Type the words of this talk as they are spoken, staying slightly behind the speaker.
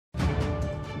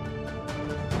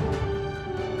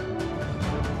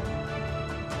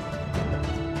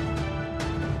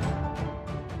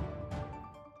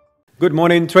Good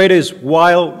morning, traders.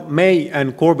 While May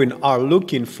and Corbyn are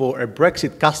looking for a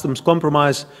Brexit customs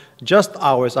compromise just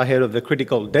hours ahead of the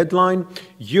critical deadline,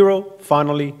 Euro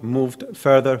finally moved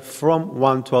further from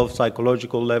 112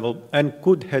 psychological level and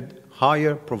could head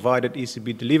higher provided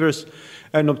ECB delivers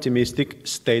an optimistic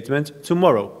statement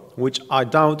tomorrow, which I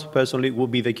doubt personally will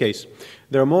be the case.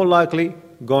 They're more likely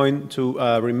going to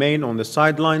remain on the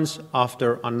sidelines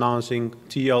after announcing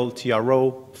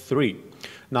TLTRO 3.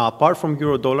 Now, apart from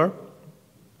euro-dollar,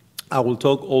 I will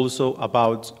talk also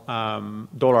about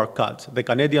dollar cut. The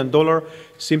Canadian dollar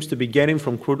seems to be getting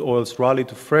from crude oil's rally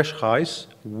to fresh highs,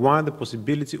 while the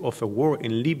possibility of a war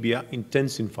in Libya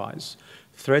intensifies,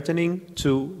 threatening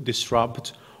to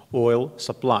disrupt oil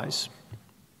supplies.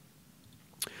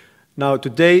 Now,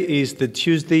 today is the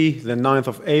Tuesday, the 9th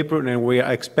of April, and we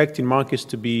are expecting markets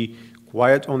to be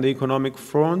quiet on the economic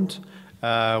front.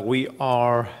 We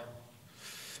are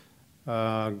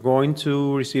going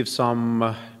to receive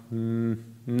some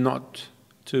not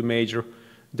too major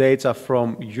data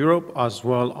from Europe, as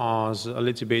well as a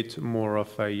little bit more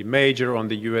of a major on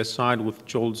the US side with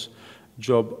JOLTS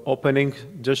job opening.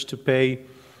 Just to pay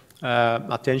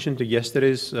attention to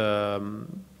yesterday's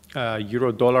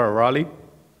euro-dollar rally,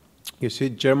 you see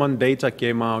German data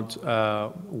came out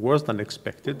worse than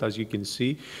expected, as you can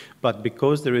see, but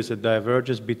because there is a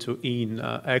divergence between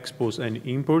exports and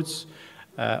imports,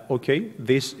 okay,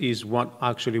 this is what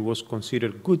actually was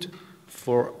considered good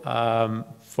for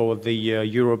the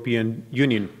European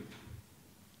Union,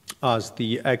 as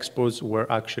the exports were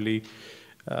actually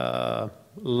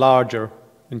larger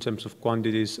in terms of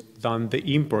quantities than the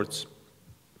imports.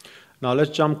 Now let's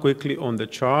jump quickly on the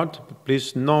chart.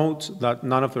 Please note that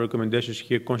none of the recommendations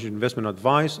here constitute investment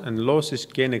advice, and losses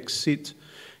can exceed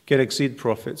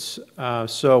profits.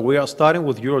 So we are starting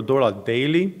with euro-dollar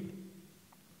daily.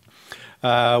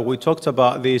 We talked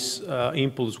about this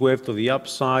impulse wave to the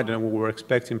upside, and we were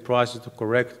expecting prices to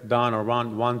correct down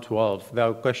around 112.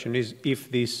 The question is if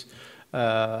this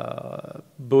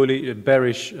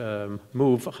bearish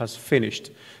move has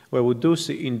finished. Well, we do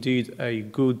see indeed a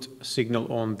good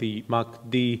signal on the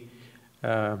MACD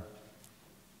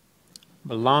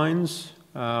lines.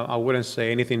 I wouldn't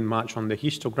say anything much on the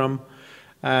histogram,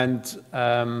 and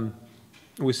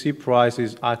we see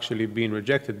prices actually being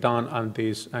rejected down on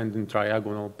this ending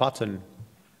triangular pattern.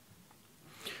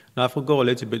 Now, if we go a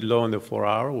little bit low on the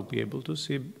 4-hour, we'll be able to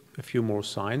see a few more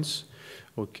signs.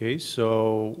 Okay,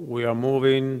 so we are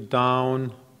moving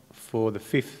down for the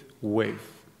 5th wave.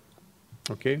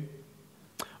 Okay,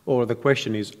 or the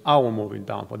question is, are we moving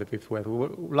down for the 5th wave?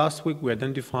 Last week we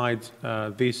identified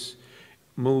this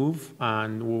move,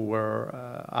 and we were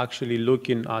actually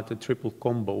looking at a triple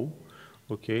combo.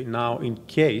 Okay, now in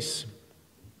case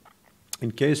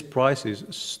prices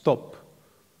stop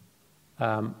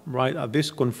right at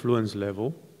this confluence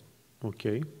level,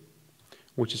 okay,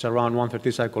 which is around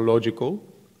 130 psychological,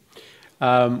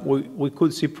 we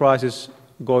could see prices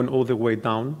going all the way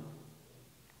down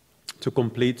to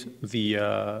complete the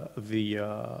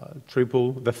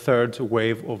third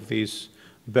wave of this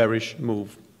bearish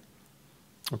move.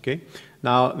 Okay,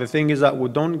 now the thing is that we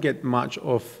don't get much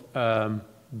of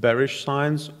bearish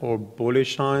signs or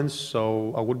bullish signs,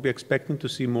 so I would be expecting to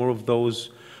see more of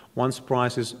those once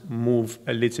prices move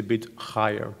a little bit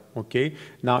higher. Okay,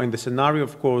 now in the scenario,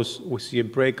 of course, we see a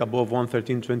break above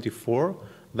 113.24,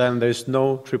 then there's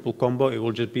no triple combo, it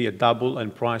will just be a double,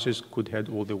 and prices could head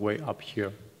all the way up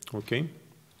here. Okay,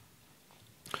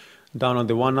 down on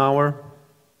the 1 hour,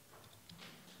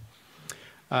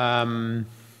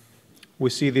 we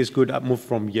see this good up move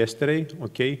from yesterday,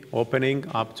 okay, opening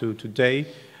up to today.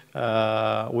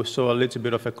 We saw a little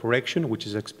bit of a correction, which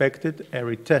is expected, a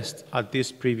retest at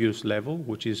this previous level,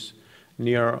 which is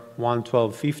near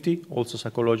 112.50, also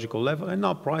psychological level, and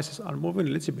now prices are moving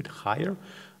a little bit higher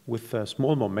with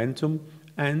small momentum,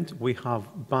 and we have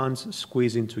bands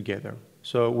squeezing together.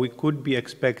 So we could be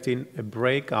expecting a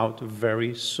breakout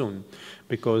very soon,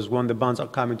 because when the bands are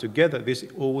coming together, this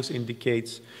always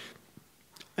indicates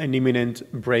an imminent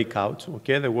breakout.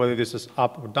 Okay, whether this is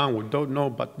up or down, we don't know,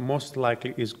 but most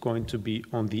likely is going to be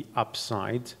on the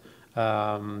upside,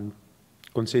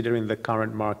 considering the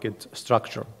current market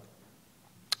structure.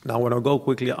 Now, I want to go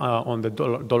quickly on the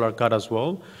dollar cut as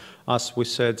well. As we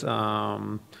said,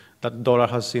 that dollar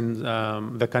has seen,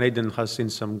 the Canadian has seen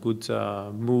some good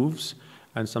moves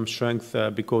and some strength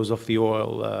because of the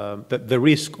oil, the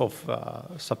risk of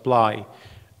supply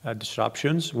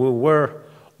disruptions. We were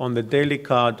on the daily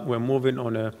card, we're moving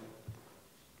on a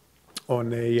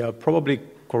probably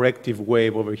corrective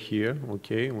wave over here.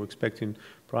 Okay, we're expecting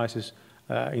prices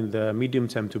in the medium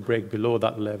term to break below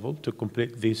that level to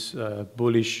complete this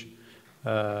bullish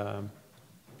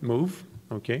move,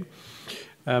 okay?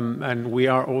 And we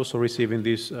are also receiving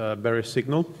this bearish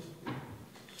signal.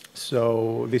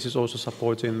 So this is also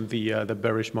supporting the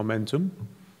bearish momentum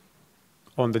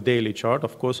on the daily chart.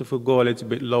 Of course, if we go a little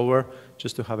bit lower,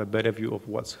 just to have a better view of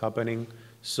what's happening.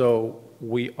 So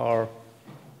we are,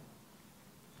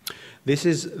 this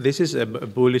is a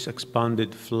bullish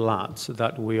expanded flat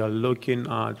that we are looking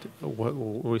at. We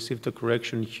received a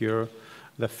correction here,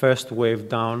 the first wave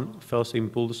down, first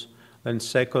impulse, then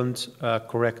second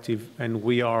corrective, and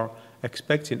we are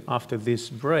expecting after this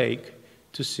break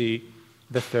to see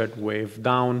the third wave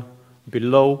down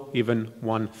below even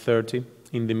 130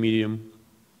 in the medium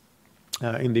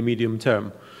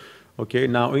term. Okay,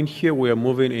 now in here we are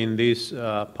moving in this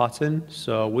pattern,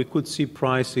 so we could see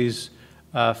prices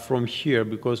from here,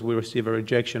 because we receive a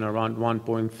rejection around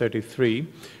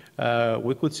 1.33.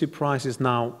 We could see prices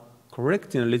now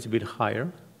correcting a little bit higher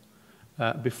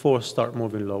before start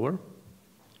moving lower.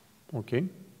 Okay,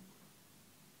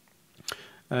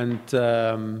 and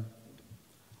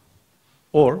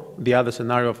or the other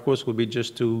scenario, of course, would be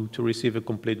just to receive a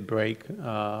complete break,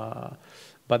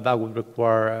 but that would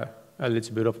require a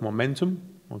little bit of momentum,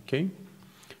 okay?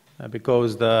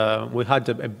 Because we had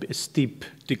a steep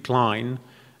decline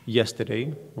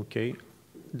yesterday, okay?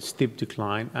 Steep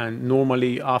decline, and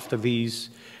normally after these,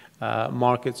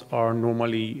 markets are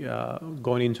normally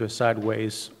going into a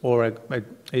sideways or a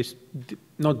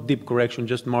not deep correction,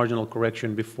 just marginal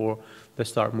correction before they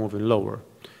start moving lower,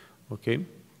 okay?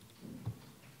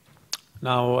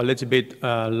 Now a little bit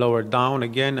lower down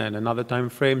again, and another time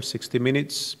frame, 60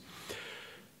 minutes.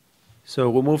 So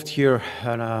we moved here,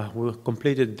 and we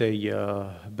completed the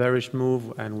bearish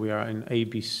move, and we are in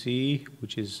ABC,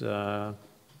 which is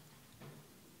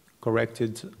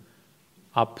corrected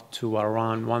up to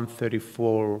around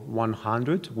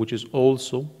 134,100, which is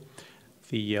also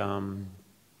the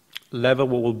level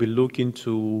we will be looking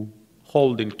to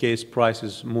hold in case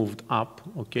prices moved up.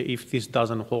 Okay, if this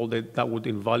doesn't hold it, that would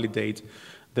invalidate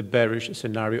the bearish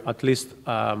scenario. At least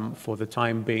for the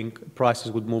time being,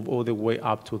 prices would move all the way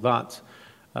up to that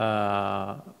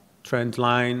trend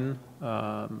line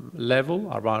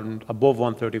level around above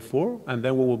 134, and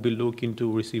then we will be looking to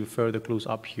receive further clues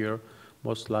up here,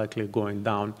 most likely going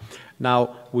down.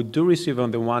 Now we do receive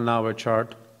on the 1 hour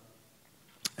chart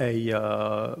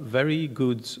a very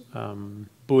good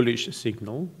bullish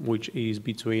signal, which is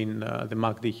between the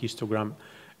MACD histogram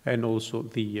and also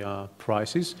the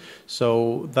prices.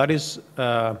 So that is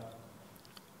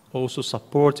also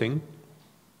supporting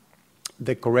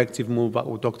the corrective move that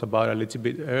we talked about a little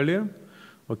bit earlier.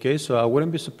 Okay, so I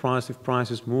wouldn't be surprised if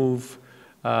prices move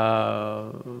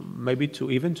maybe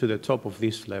even to the top of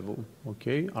this level,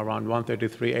 okay, around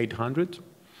 133,800,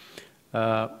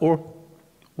 or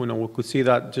we could see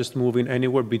that just moving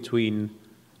anywhere between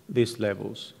these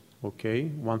levels,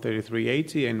 okay,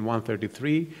 133.80 and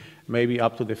 133, maybe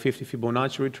up to the 50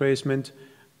 Fibonacci retracement,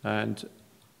 and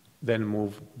then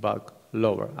move back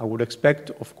lower. I would expect,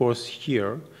 of course,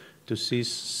 here to see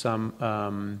some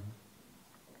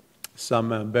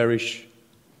bearish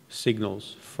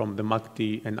signals from the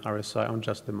MACD and RSI on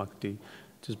just the MACD,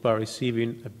 just by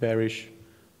receiving a bearish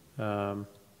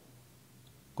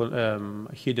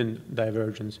hidden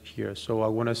divergence here. So I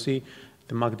want to see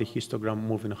the MACD histogram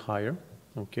moving higher,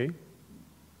 okay,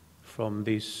 from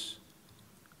this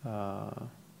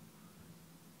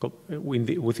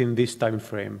within this time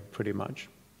frame, pretty much,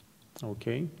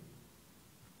 okay.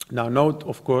 Now note,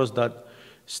 of course, that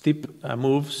steep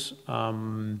moves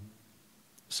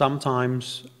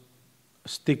sometimes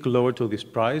stick lower to this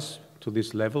price, to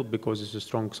this level, because it's a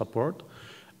strong support,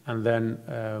 and then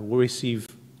we receive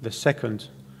the second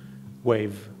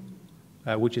wave,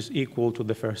 which is equal to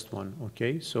the first one,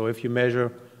 okay? So if you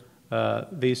measure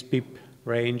this pip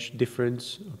range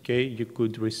difference, okay, you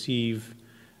could receive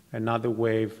another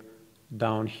wave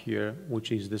down here,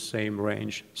 which is the same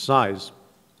range size.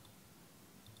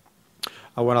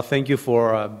 I want to thank you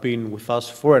for being with us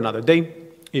for another day.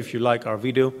 If you like our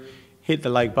video, hit the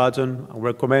like button. I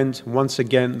recommend once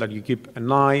again that you keep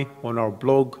an eye on our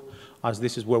blog, as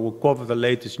this is where we'll cover the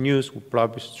latest news, we'll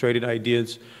publish trading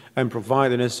ideas, and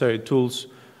provide the necessary tools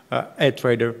a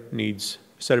trader needs,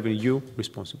 serving you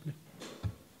responsibly.